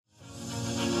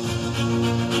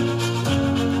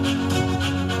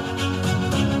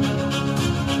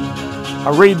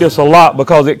I read this a lot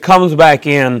because it comes back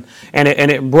in and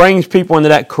it brings people into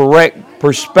that correct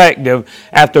perspective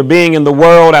after being in the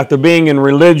world, after being in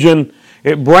religion.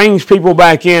 It brings people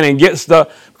back in and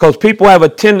because people have a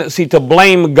tendency to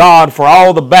blame God for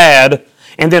all the bad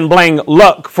and then blame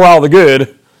luck for all the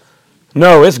good.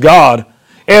 No, it's God.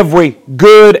 Every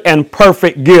good and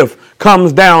perfect gift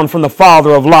comes down from the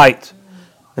Father of lights.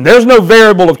 And there's no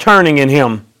variable of turning in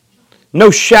Him.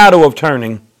 No shadow of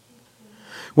turning.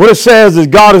 What it says is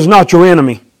God is not your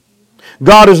enemy.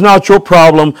 God is not your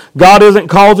problem. God isn't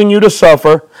causing you to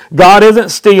suffer. God isn't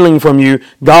stealing from you.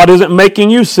 God isn't making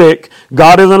you sick.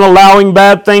 God isn't allowing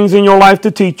bad things in your life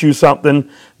to teach you something.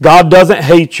 God doesn't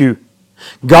hate you.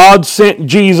 God sent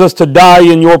Jesus to die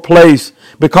in your place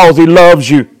because He loves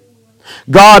you.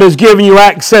 God has given you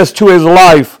access to His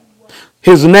life,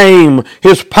 His name,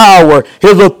 His power,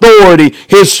 His authority,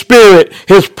 His Spirit,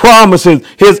 His promises,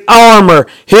 His armor,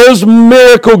 His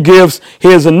miracle gifts,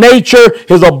 His nature,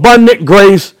 His abundant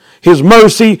grace, His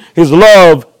mercy, His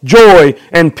love, joy,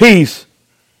 and peace.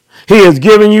 He has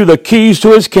given you the keys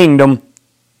to His kingdom.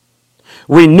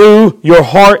 Renew your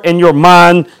heart and your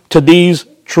mind to these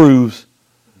truths.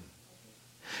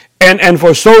 And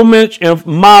for so much of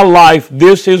my life,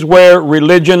 this is where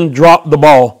religion dropped the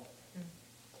ball.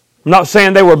 I'm not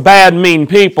saying they were bad, mean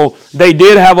people. They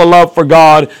did have a love for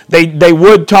God. They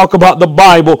would talk about the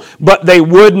Bible, but they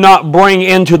would not bring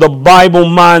into the Bible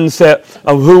mindset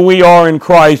of who we are in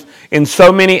Christ in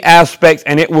so many aspects,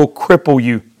 and it will cripple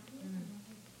you.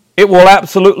 It will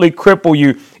absolutely cripple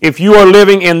you if you are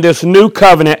living in this new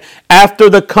covenant after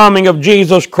the coming of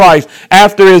Jesus Christ,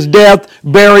 after His death,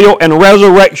 burial, and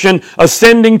resurrection,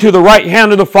 ascending to the right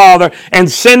hand of the Father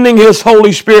and sending His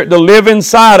Holy Spirit to live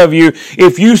inside of you.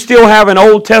 If you still have an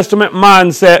Old Testament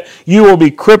mindset, you will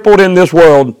be crippled in this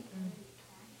world.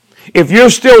 If you're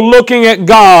still looking at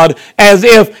God as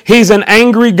if He's an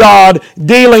angry God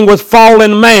dealing with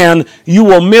fallen man, you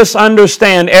will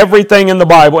misunderstand everything in the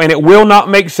Bible and it will not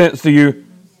make sense to you.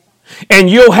 And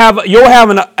you'll have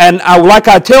like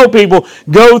I tell people,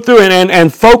 go through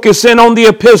and focus in on the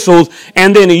epistles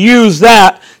and then use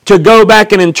that to go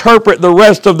back and interpret the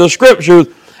rest of the scriptures.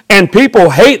 And people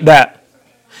hate that.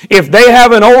 If they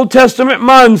have an Old Testament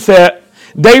mindset,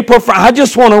 they prefer, I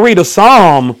just want to read a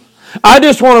psalm. I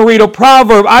just want to read a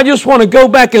proverb. I just want to go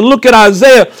back and look at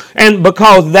Isaiah. And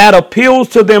because that appeals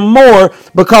to them more,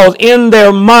 because in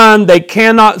their mind they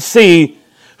cannot see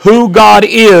who God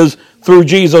is through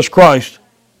Jesus Christ.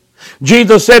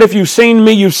 Jesus said, if you've seen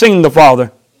me, you've seen the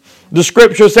Father. The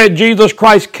scripture said Jesus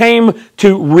Christ came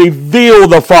to reveal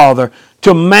the Father,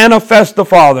 to manifest the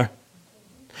Father.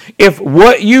 If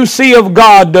what you see of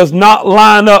God does not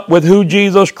line up with who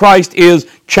Jesus Christ is,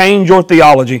 change your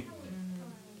theology.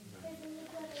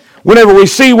 Whenever we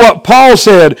see what Paul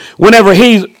said, whenever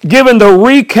he's given the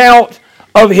recount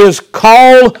of his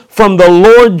call from the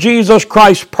Lord Jesus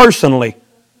Christ personally,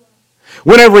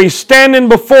 whenever he's standing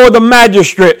before the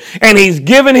magistrate and he's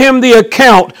given him the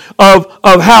account of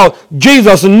how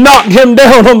Jesus knocked him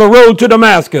down on the road to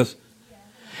Damascus,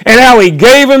 and how He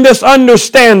gave him this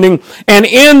understanding, and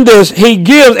in this He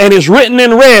gives, and it's written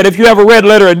in red if you have a red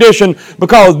letter edition,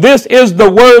 because this is the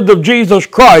words of Jesus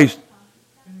Christ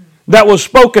that was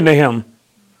spoken to him.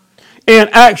 In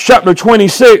Acts chapter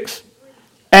 26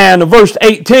 and verse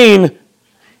 18,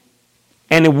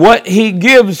 and what he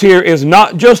gives here is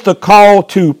not just a call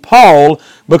to Paul,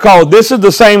 because this is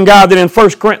the same guy that in 1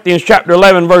 Corinthians chapter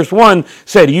 11 verse 1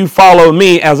 said, you follow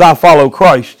me as I follow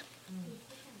Christ.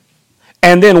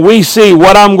 And then we see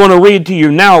what I'm going to read to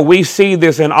you now. We see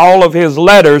this in all of his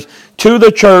letters to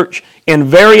the church in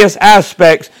various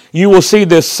aspects. You will see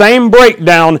this same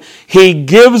breakdown. He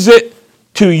gives it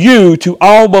to you, to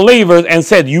all believers, and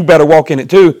said, you better walk in it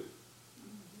too.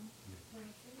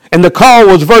 And the call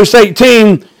was verse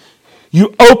 18,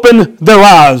 you open their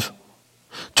eyes,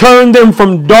 turn them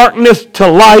from darkness to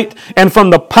light, and from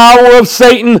the power of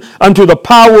Satan unto the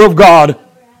power of God,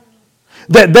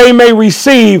 that they may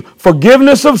receive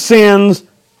forgiveness of sins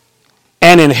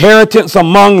and inheritance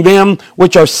among them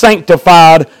which are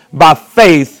sanctified by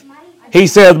faith. He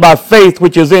says, by faith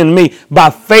which is in me,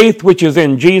 by faith which is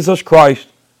in Jesus Christ.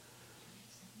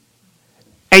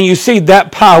 And you see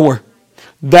that power,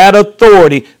 that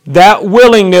authority, that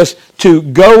willingness to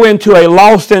go into a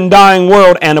lost and dying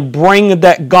world and bring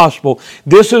that gospel.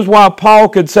 This is why Paul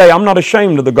could say, I'm not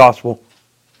ashamed of the gospel.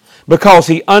 Because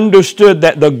he understood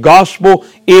that the gospel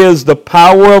is the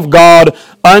power of God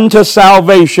unto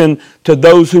salvation to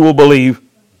those who will believe.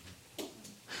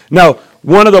 Now,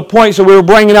 one of the points that we were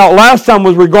bringing out last time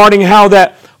was regarding how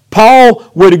that Paul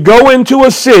would go into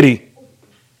a city.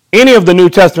 Any of the New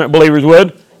Testament believers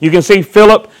would. You can see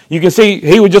Philip. You can see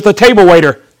he was just a table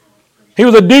waiter. He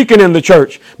was a deacon in the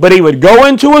church. But he would go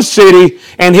into a city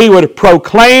and he would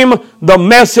proclaim the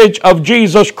message of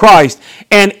Jesus Christ.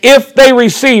 And if they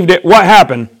received it, what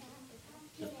happened?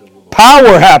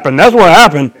 Power happened. That's what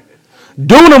happened.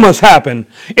 Dunamis happened.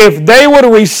 If they would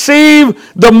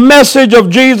receive the message of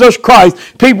Jesus Christ,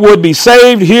 people would be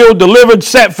saved, healed, delivered,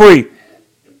 set free.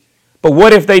 But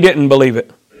what if they didn't believe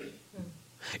it?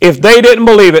 If they didn't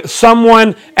believe it,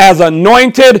 someone as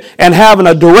anointed and having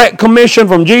a direct commission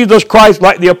from Jesus Christ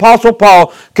like the Apostle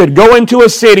Paul could go into a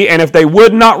city, and if they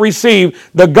would not receive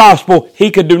the gospel,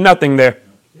 he could do nothing there.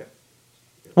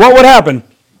 What would happen?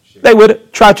 They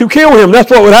would try to kill him.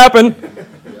 That's what would happen.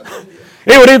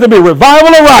 It would either be revival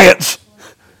or riots.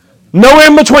 No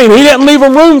in between. He didn't leave a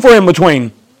room for in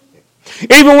between.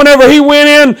 Even whenever he went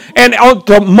in and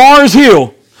to Mars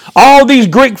Hill, all these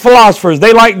Greek philosophers,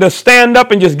 they like to stand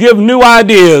up and just give new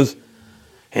ideas.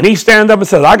 And he stands up and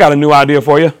says, I got a new idea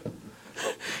for you.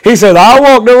 He says, I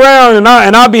walked around and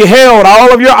I beheld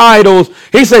all of your idols.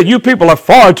 He said, you people are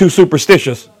far too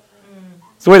superstitious.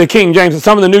 That's the way the King James and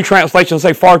some of the new translations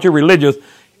say far too religious.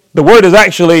 The word is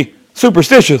actually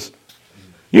superstitious.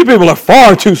 You people are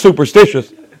far too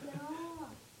superstitious.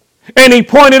 And he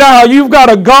pointed out, you've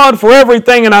got a God for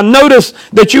everything, and I noticed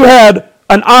that you had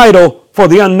an idol for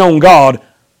the unknown God.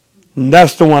 And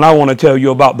that's the one I want to tell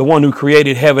you about, the one who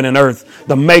created heaven and earth,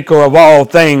 the maker of all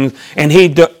things. And he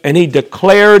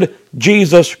declared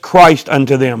Jesus Christ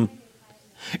unto them.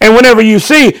 And whenever you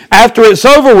see, after it's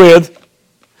over with,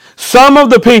 some of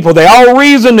the people, they all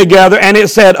reasoned together, and it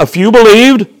said a few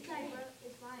believed,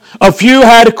 a few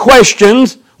had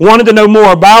questions, wanted to know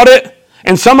more about it,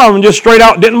 and some of them just straight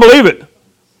out didn't believe it.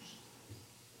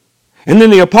 And then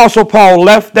the Apostle Paul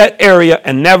left that area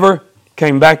and never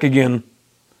came back again.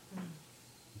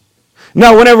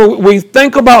 Now, whenever we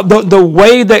think about the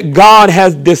way that God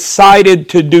has decided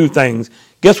to do things,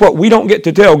 guess what? We don't get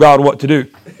to tell God what to do.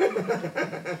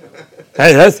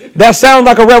 Hey, that sounds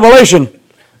like a revelation.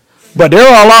 But there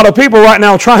are a lot of people right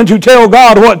now trying to tell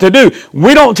God what to do.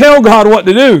 We don't tell God what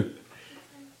to do.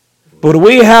 But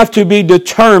we have to be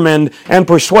determined and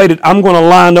persuaded, I'm going to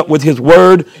line up with His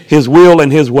Word, His will,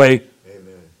 and His way.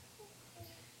 Amen.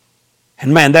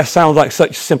 And man, that sounds like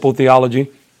such simple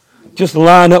theology. Just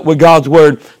line up with God's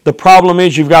Word. The problem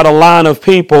is you've got a line of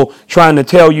people trying to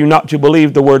tell you not to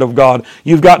believe the Word of God.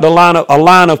 You've got a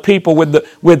line of people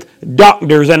with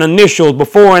doctors and initials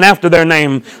before and after their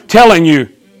name telling you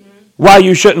why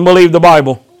you shouldn't believe the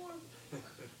Bible.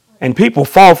 And people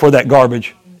fall for that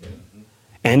garbage.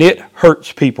 And it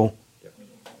hurts people.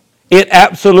 It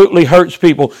absolutely hurts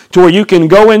people to where you can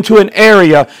go into an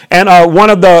area and one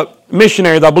of the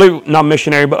missionaries, I believe, not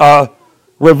missionary, but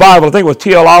revival, I think it was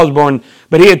T.L. Osborne,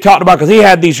 but he had talked about, because he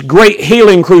had these great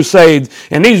healing crusades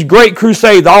and these great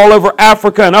crusades all over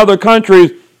Africa and other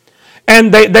countries.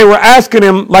 And they were asking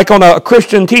him, like on a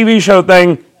Christian TV show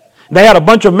thing, they had a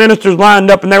bunch of ministers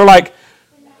lined up and they were like,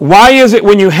 why is it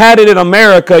when you had it in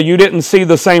America you didn't see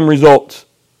the same results?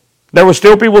 There were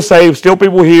still people saved, still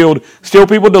people healed, still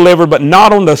people delivered, but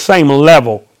not on the same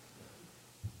level.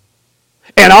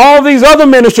 And all these other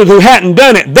ministers who hadn't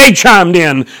done it, they chimed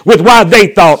in with why they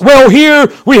thought, well, here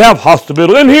we have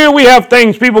hospitals, and here we have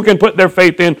things people can put their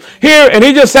faith in. Here, and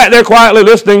he just sat there quietly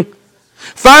listening.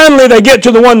 Finally, they get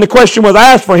to the one the question was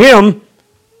asked for him,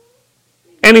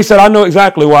 and he said, I know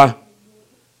exactly why.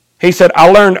 He said, I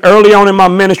learned early on in my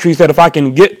ministry, he said, if I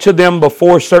can get to them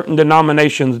before certain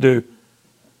denominations do,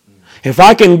 if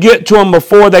I can get to them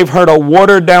before they've heard a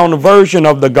watered-down version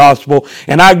of the gospel,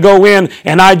 and I go in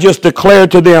and I just declare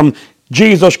to them,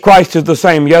 Jesus Christ is the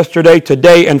same yesterday,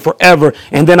 today, and forever,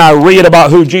 and then I read about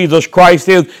who Jesus Christ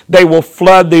is, they will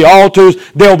flood the altars.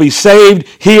 They'll be saved,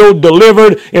 healed,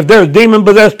 delivered. If there's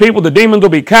demon-possessed people, the demons will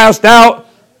be cast out.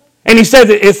 And he says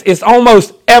it's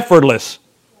almost effortless.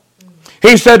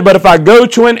 He said, but if I go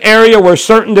to an area where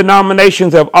certain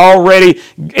denominations have already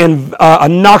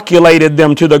inoculated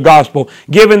them to the gospel,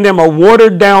 given them a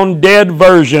watered-down, dead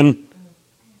version,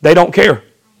 they don't care.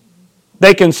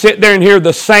 They can sit there and hear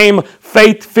the same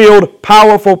faith-filled,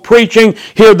 powerful preaching,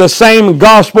 hear the same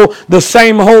gospel, the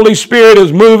same Holy Spirit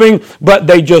is moving, but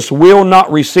they just will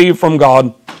not receive from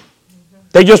God.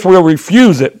 They just will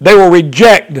refuse it. They will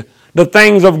reject the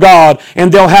things of God,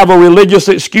 and they'll have a religious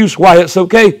excuse why it's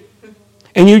okay.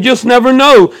 And you just never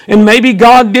know. And maybe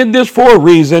God did this for a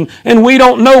reason, and we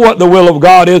don't know what the will of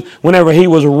God is. Whenever He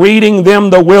was reading them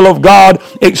the will of God,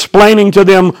 explaining to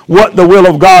them what the will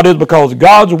of God is, because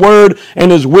God's word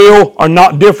and His will are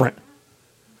not different.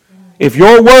 If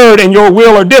your word and your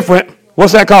will are different,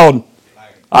 what's that called?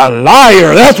 A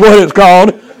liar. That's what it's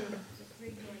called.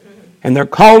 And they're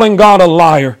calling God a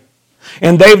liar.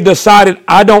 And they've decided,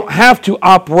 I don't have to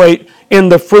operate in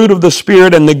the fruit of the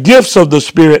Spirit and the gifts of the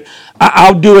Spirit.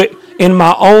 I'll do it in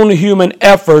my own human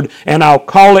effort, and I'll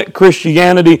call it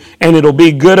Christianity, and it'll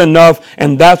be good enough.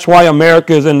 And that's why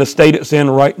America is in the state it's in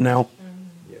right now.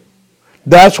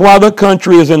 That's why the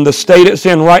country is in the state it's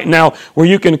in right now, where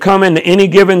you can come into any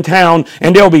given town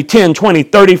and there'll be 10, 20,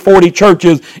 30, 40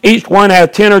 churches. Each one has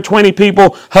 10 or 20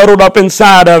 people huddled up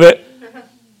inside of it.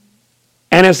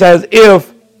 And it's as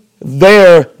if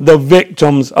they're the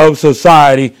victims of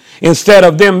society. Instead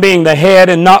of them being the head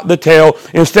and not the tail,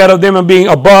 instead of them being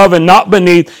above and not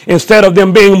beneath, instead of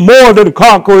them being more than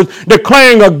conquerors,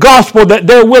 declaring a gospel that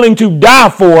they're willing to die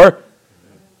for,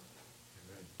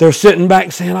 they're sitting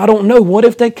back saying, I don't know, what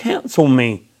if they cancel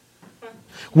me?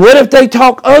 What if they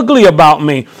talk ugly about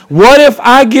me? What if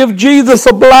I give Jesus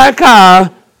a black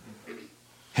eye?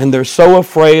 And they're so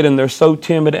afraid and they're so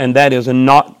timid, and that is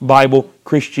not Bible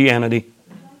Christianity.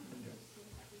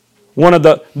 One of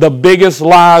the biggest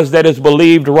lies that is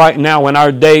believed right now in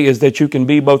our day is that you can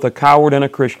be both a coward and a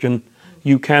Christian.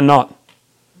 You cannot.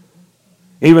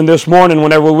 Even this morning,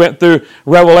 whenever we went through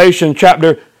Revelation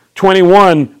chapter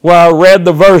 21, where I read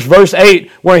the verse 8,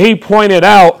 where he pointed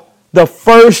out the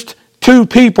first two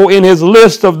people in his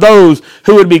list of those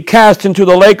who would be cast into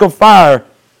the lake of fire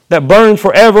that burns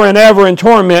forever and ever in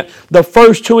torment. The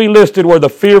first two he listed were the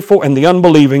fearful and the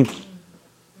unbelieving.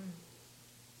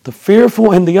 The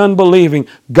fearful and the unbelieving.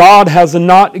 God has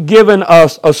not given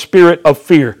us a spirit of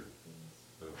fear.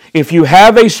 If you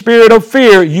have a spirit of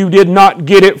fear, you did not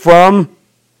get it from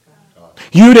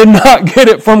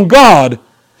God.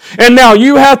 And now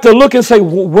you have to look and say,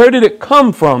 where did it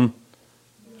come from?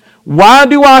 Why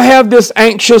do I have this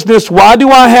anxiousness? Why do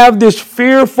I have this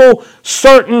fearful,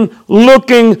 certain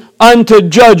looking unto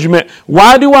judgment?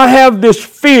 Why do I have this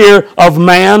fear of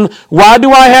man? Why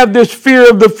do I have this fear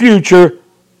of the future?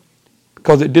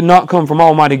 Because it did not come from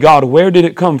Almighty God. Where did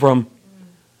it come from?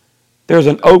 There's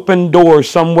an open door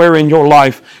somewhere in your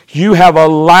life. You have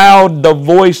allowed the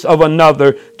voice of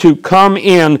another to come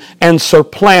in and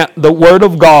supplant the Word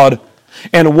of God.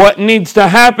 And what needs to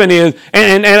happen is,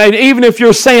 and even if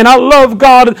you're saying, I love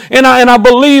God and I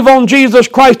believe on Jesus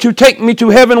Christ to take me to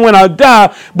heaven when I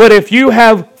die, but if you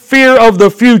have fear of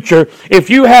the future, if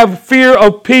you have fear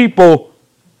of people,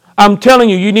 I'm telling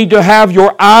you, you need to have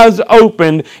your eyes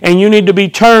opened and you need to be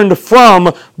turned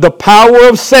from the power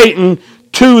of Satan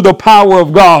to the power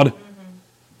of God.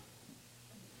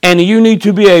 And you need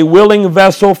to be a willing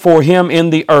vessel for Him in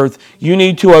the earth. You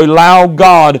need to allow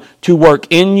God to work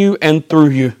in you and through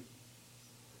you.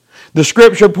 The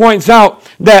Scripture points out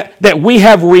that we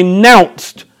have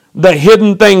renounced the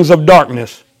hidden things of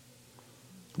darkness.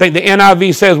 The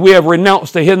NIV says we have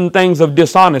renounced the hidden things of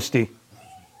dishonesty.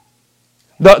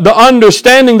 The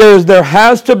understanding there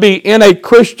has to be in a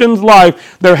Christian's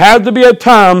life, there has to be a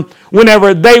time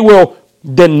whenever they will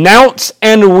denounce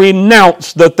and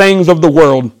renounce the things of the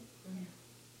world.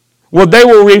 Where they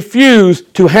will refuse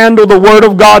to handle the Word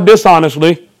of God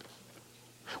dishonestly.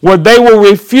 Where they will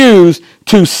refuse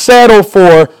to settle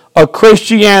for a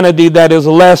Christianity that is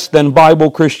less than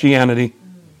Bible Christianity.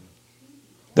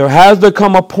 There has to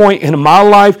come a point in my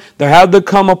life, there has to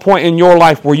come a point in your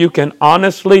life where you can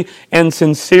honestly and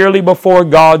sincerely before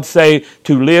God say,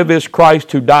 to live is Christ,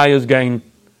 to die is gain.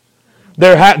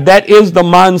 That is the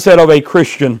mindset of a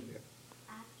Christian.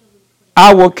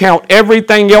 I will count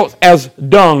everything else as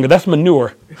dung. That's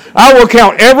manure. I will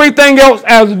count everything else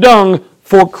as dung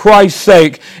for Christ's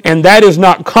sake, and that is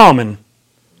not common.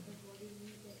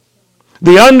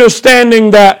 The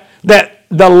understanding that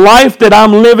the life that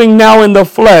I'm living now in the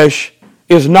flesh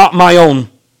is not my own.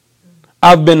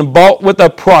 I've been bought with a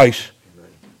price.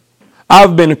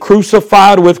 I've been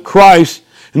crucified with Christ.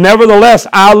 Nevertheless,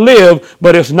 I live,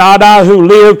 but it's not I who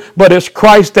live, but it's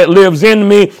Christ that lives in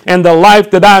me. And the life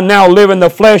that I now live in the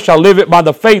flesh, I live it by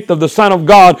the faith of the Son of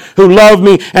God who loved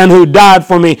me and who died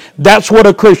for me. That's what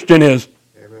a Christian is.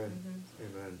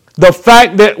 Amen. The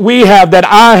fact that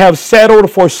I have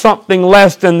settled for something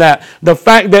less than that, the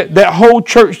fact that whole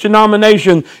church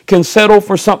denomination can settle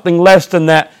for something less than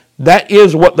that, that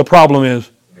is what the problem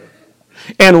is.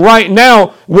 And right now,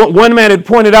 one man had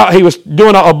pointed out, he was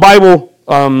doing a Bible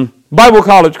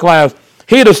college class.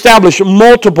 He had established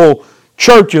multiple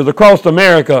churches across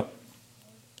America.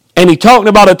 And he talked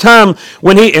about a time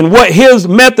when what his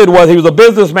method was, he was a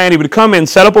businessman. He would come in,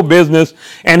 set up a business,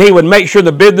 and he would make sure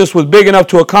the business was big enough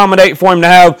to accommodate for him to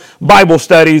have Bible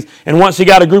studies. And once he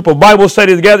got a group of Bible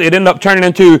studies together, it ended up turning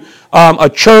into a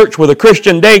church with a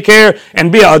Christian daycare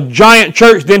and be a giant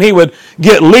church. Then he would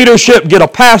get leadership, get a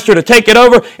pastor to take it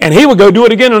over, and he would go do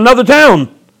it again in another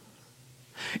town.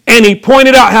 And he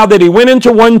pointed out how that he went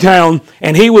into one town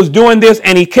and he was doing this,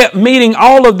 and he kept meeting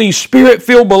all of these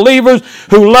Spirit-filled believers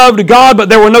who loved God, but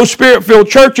there were no Spirit-filled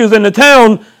churches in the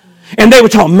town. And they were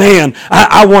talking, man,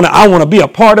 I want to be a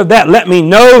part of that. Let me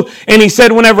know. And he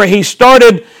said whenever he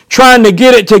started trying to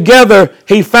get it together,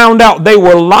 he found out they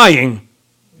were lying.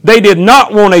 They did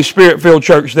not want a Spirit-filled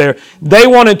church there. They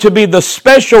wanted to be the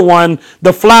special one,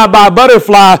 the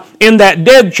fly-by-butterfly in that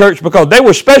dead church, because they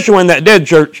were special in that dead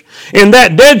church. In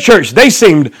that dead church, they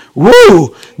seemed,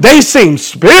 they seemed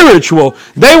spiritual.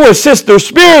 They were sister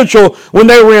spiritual when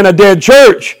they were in a dead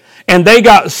church. And they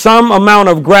got some amount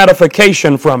of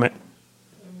gratification from it.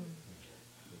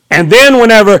 And then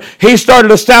whenever he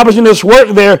started establishing this work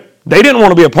there, they didn't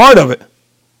want to be a part of it.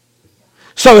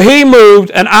 So he moved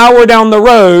an hour down the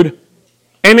road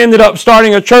and ended up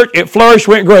starting a church. It flourished,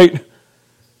 went great.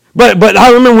 But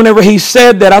I remember whenever he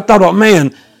said that, I thought, oh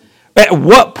man, at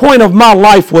what point of my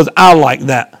life was I like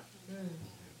that?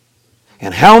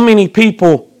 And how many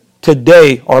people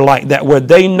today are like that, where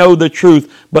they know the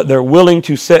truth, but they're willing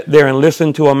to sit there and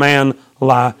listen to a man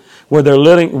lie, where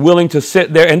they're willing to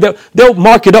sit there and they'll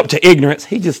mark it up to ignorance.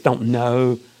 He just don't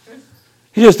know.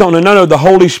 He just don't know. No, the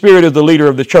Holy Spirit is the leader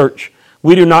of the church.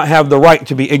 We do not have the right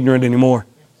to be ignorant anymore.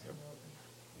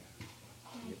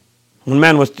 One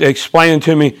man was explaining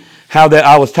to me how that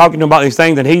I was talking about these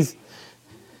things, and he's,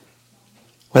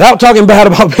 without talking bad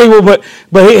about people, but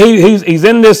he's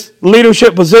in this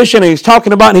leadership position, and he's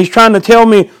talking about, and he's trying to tell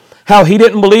me how he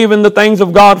didn't believe in the things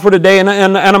of God for today, and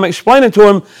I'm explaining to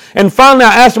him, and finally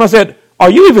I asked him, I said, are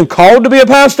you even called to be a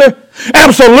pastor?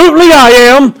 Absolutely I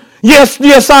am.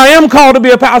 Yes, I am called to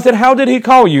be a pastor. I said, how did he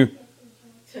call you?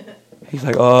 He's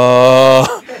like, you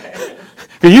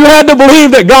had to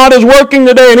believe that God is working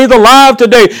today and he's alive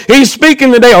today. He's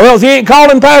speaking today, or else he ain't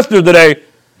calling pastor today.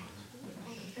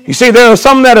 You see, there are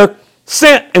some that are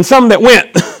sent and some that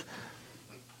went.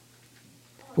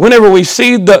 Whenever we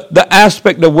see the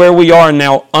aspect of where we are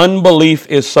now, unbelief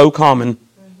is so common,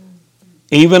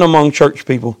 even among church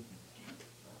people.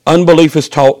 Unbelief is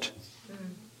taught.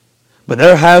 But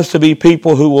there has to be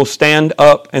people who will stand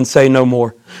up and say no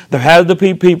more. There has to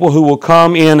be people who will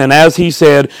come in and, as he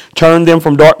said, turn them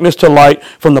from darkness to light,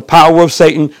 from the power of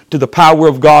Satan to the power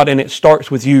of God, and it starts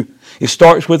with you. It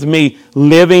starts with me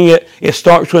living it. It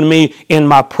starts with me in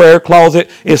my prayer closet.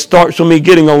 It starts with me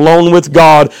getting alone with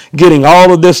God, getting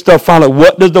all of this stuff finally.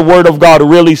 What does the Word of God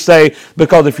really say?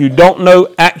 Because if you don't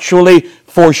know actually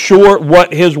for sure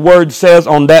what His Word says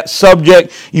on that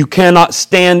subject, you cannot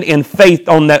stand in faith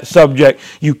on that subject.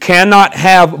 You cannot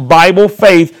have Bible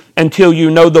faith until you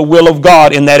know the will of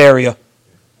God in that area.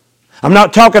 I'm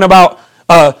not talking about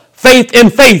faith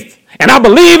in faith, and I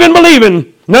believe in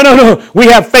believing. No. We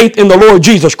have faith in the Lord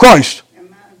Jesus Christ.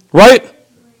 Amen. Right?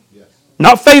 Yes.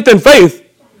 Not faith in faith.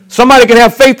 Somebody can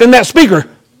have faith in that speaker.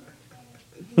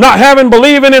 Not having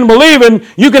believing in believing,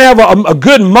 you can have a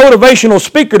good motivational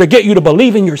speaker to get you to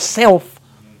believe in yourself.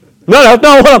 No.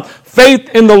 Faith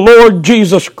in the Lord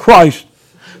Jesus Christ.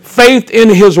 Faith in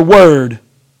His Word.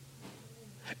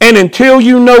 And until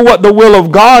you know what the will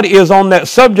of God is on that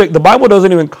subject, the Bible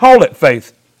doesn't even call it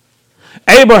faith.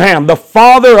 Abraham, the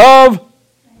father of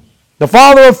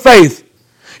faith,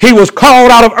 he was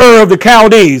called out of Ur of the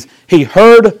Chaldees. He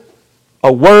heard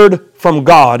a word from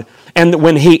God. And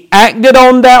when he acted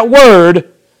on that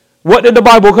word, what did the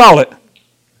Bible call it?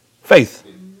 Faith.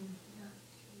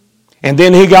 And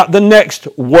then he got the next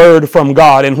word from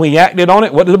God. And when he acted on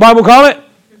it, what did the Bible call it?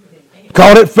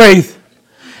 Called it faith.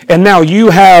 And now you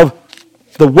have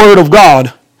the Word of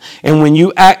God. And when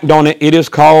you act on it, it is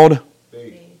called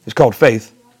faith. It's called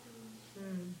faith.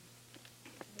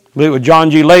 I believe it was John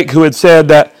G. Lake who had said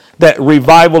that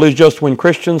revival is just when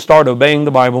Christians start obeying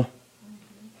the Bible.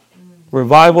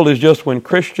 Revival is just when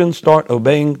Christians start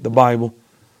obeying the Bible.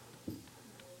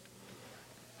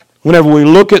 Whenever we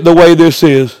look at the way this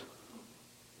is,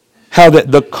 how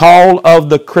that the call of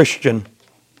the Christian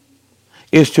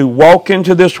is to walk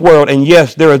into this world, and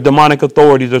yes, there are demonic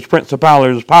authorities, there's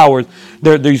principalities, there's powers,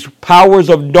 there are these powers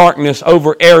of darkness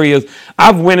over areas.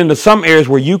 I've went into some areas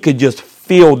where you could just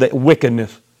feel the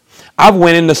wickedness. I've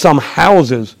went into some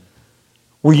houses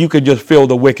where you could just feel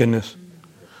the wickedness.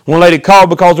 One lady called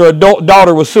because her adult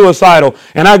daughter was suicidal,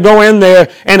 and I go in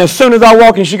there, and as soon as I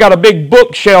walk in, she got a big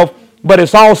bookshelf, but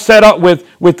it's all set up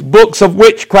with books of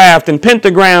witchcraft and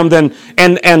pentagrams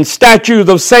and statues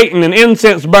of Satan and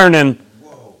incense burning.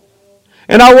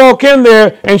 And I walk in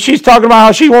there, and she's talking about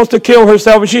how she wants to kill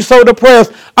herself, and she's so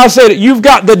depressed. I said, you've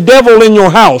got the devil in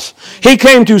your house. He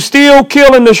came to steal,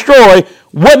 kill, and destroy.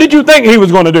 What did you think he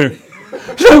was going to do?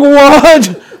 She said, what?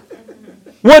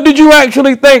 What did you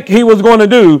actually think he was going to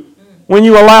do when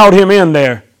you allowed him in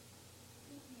there.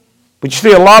 But you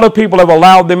see, a lot of people have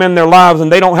allowed them in their lives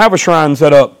and they don't have a shrine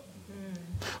set up.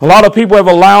 A lot of people have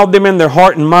allowed them in their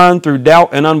heart and mind through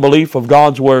doubt and unbelief of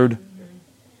God's Word.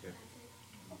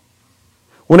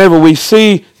 Whenever we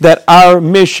see that our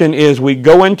mission is we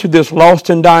go into this lost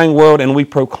and dying world and we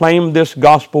proclaim this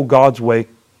gospel God's way.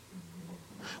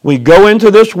 We go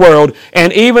into this world,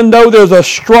 and even though there's a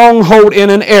stronghold in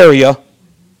an area,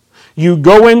 you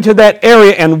go into that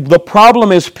area, and the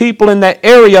problem is people in that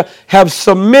area have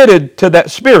submitted to that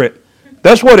spirit.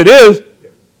 That's what it is.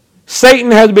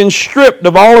 Satan has been stripped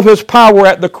of all of his power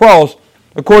at the cross,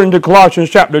 according to Colossians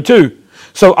chapter 2.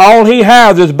 So all he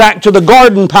has is back to the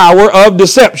garden power of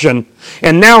deception.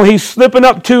 And now he's slipping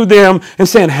up to them and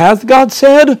saying, has God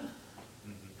said?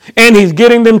 And he's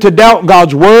getting them to doubt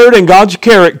God's word and God's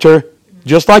character,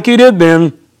 just like he did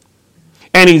then.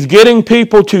 And he's getting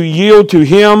people to yield to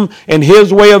him and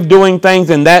his way of doing things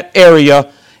in that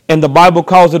area. And the Bible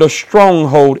calls it a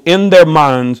stronghold in their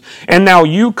minds. And now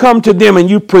you come to them and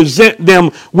you present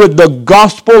them with the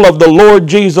gospel of the Lord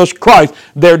Jesus Christ.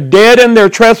 They're dead in their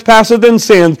trespasses and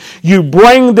sins. You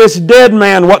bring this dead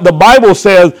man, what the Bible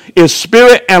says is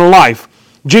spirit and life.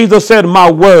 Jesus said,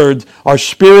 my words are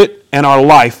spirit and are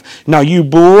life. Now you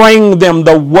bring them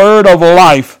the word of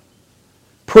life.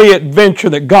 Pre-adventure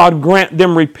that God grant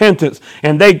them repentance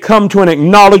and they come to an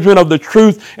acknowledgement of the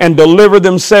truth and deliver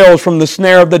themselves from the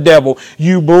snare of the devil.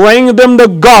 You bring them the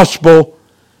gospel,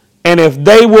 and if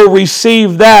they will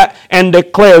receive that and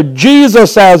declare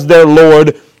Jesus as their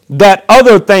Lord, that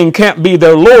other thing can't be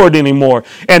their Lord anymore.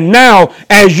 And now,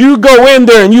 as you go in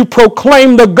there and you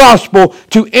proclaim the gospel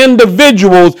to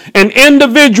individuals, and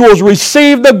individuals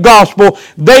receive the gospel,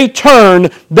 they turn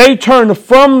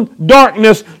from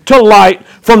darkness to light,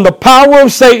 from the power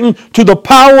of Satan to the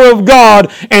power of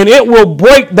God, and it will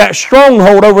break that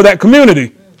stronghold over that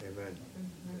community. Amen.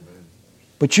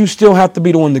 But you still have to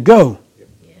be the one to go.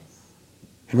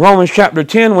 In Romans chapter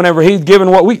 10, whenever he's given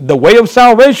the way of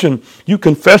salvation, you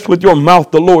confess with your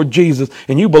mouth the Lord Jesus,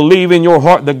 and you believe in your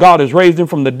heart that God has raised him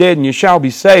from the dead, and you shall be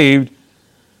saved.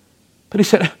 But he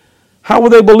said, how will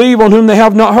they believe on whom they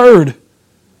have not heard?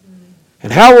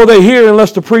 And how will they hear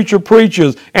unless the preacher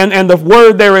preaches? And the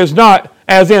word there is not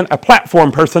as in a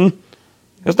platform person.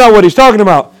 That's not what he's talking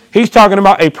about. He's talking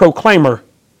about a proclaimer,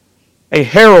 a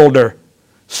heralder,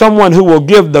 someone who will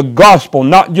give the gospel,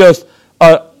 not just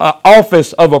an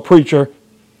office of a preacher.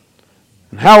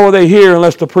 And how will they hear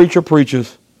unless the preacher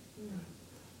preaches?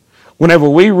 Whenever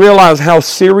we realize how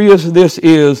serious this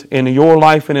is in your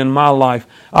life and in my life,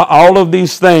 all of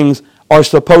these things are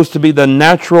supposed to be the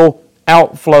natural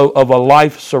outflow of a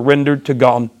life surrendered to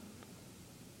God.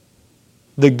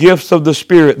 The gifts of the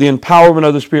Spirit, the empowerment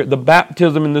of the Spirit, the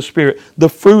baptism in the Spirit, the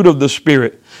fruit of the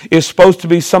Spirit is supposed to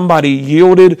be somebody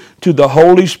yielded to the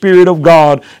Holy Spirit of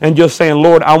God and just saying,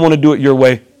 Lord, I want to do it your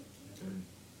way.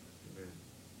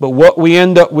 But what we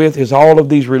end up with is all of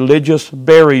these religious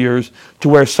barriers to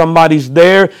where somebody's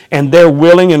there and they're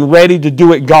willing and ready to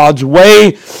do it God's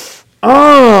way.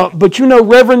 But you know,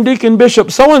 Reverend Deacon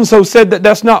Bishop so-and-so said that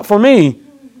that's not for me.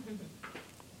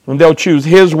 And they'll choose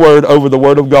his word over the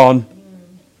word of God.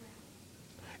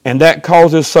 And that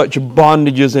causes such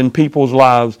bondages in people's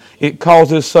lives. It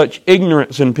causes such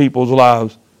ignorance in people's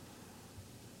lives.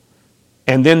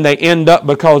 And then they end up,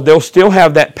 because they'll still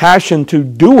have that passion to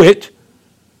do it,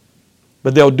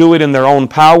 but they'll do it in their own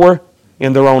power,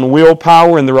 in their own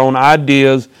willpower, in their own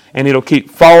ideas, and it'll keep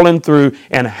falling through.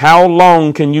 And how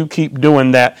long can you keep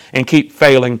doing that and keep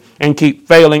failing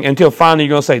until finally you're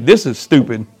going to say, this is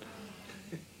stupid.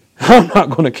 I'm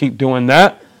not going to keep doing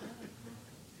that.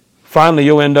 Finally,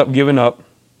 you'll end up giving up.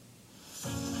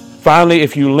 Finally,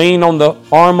 if you lean on the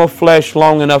arm of flesh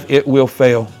long enough, it will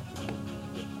fail.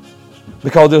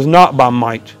 Because it's not by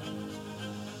might.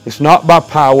 It's not by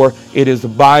power. It is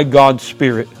by God's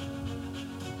Spirit.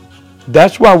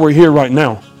 That's why we're here right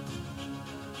now.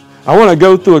 I want to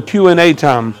go through a Q&A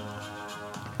time.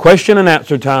 Question and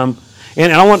answer time.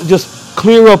 And I want to just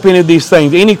clear up any of these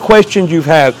things. Any questions you've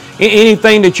had.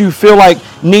 Anything that you feel like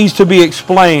needs to be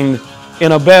explained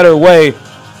in a better way,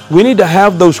 we need to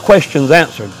have those questions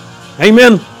answered.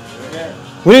 Amen? Amen.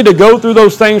 We need to go through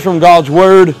those things from God's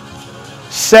Word,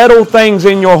 settle things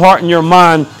in your heart and your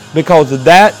mind, because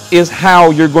that is how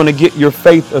you're going to get your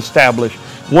faith established.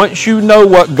 Once you know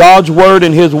what God's Word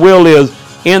and His will is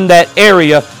in that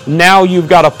area, now you've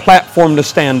got a platform to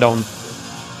stand on.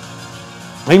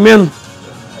 Amen?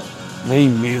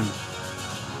 Amen.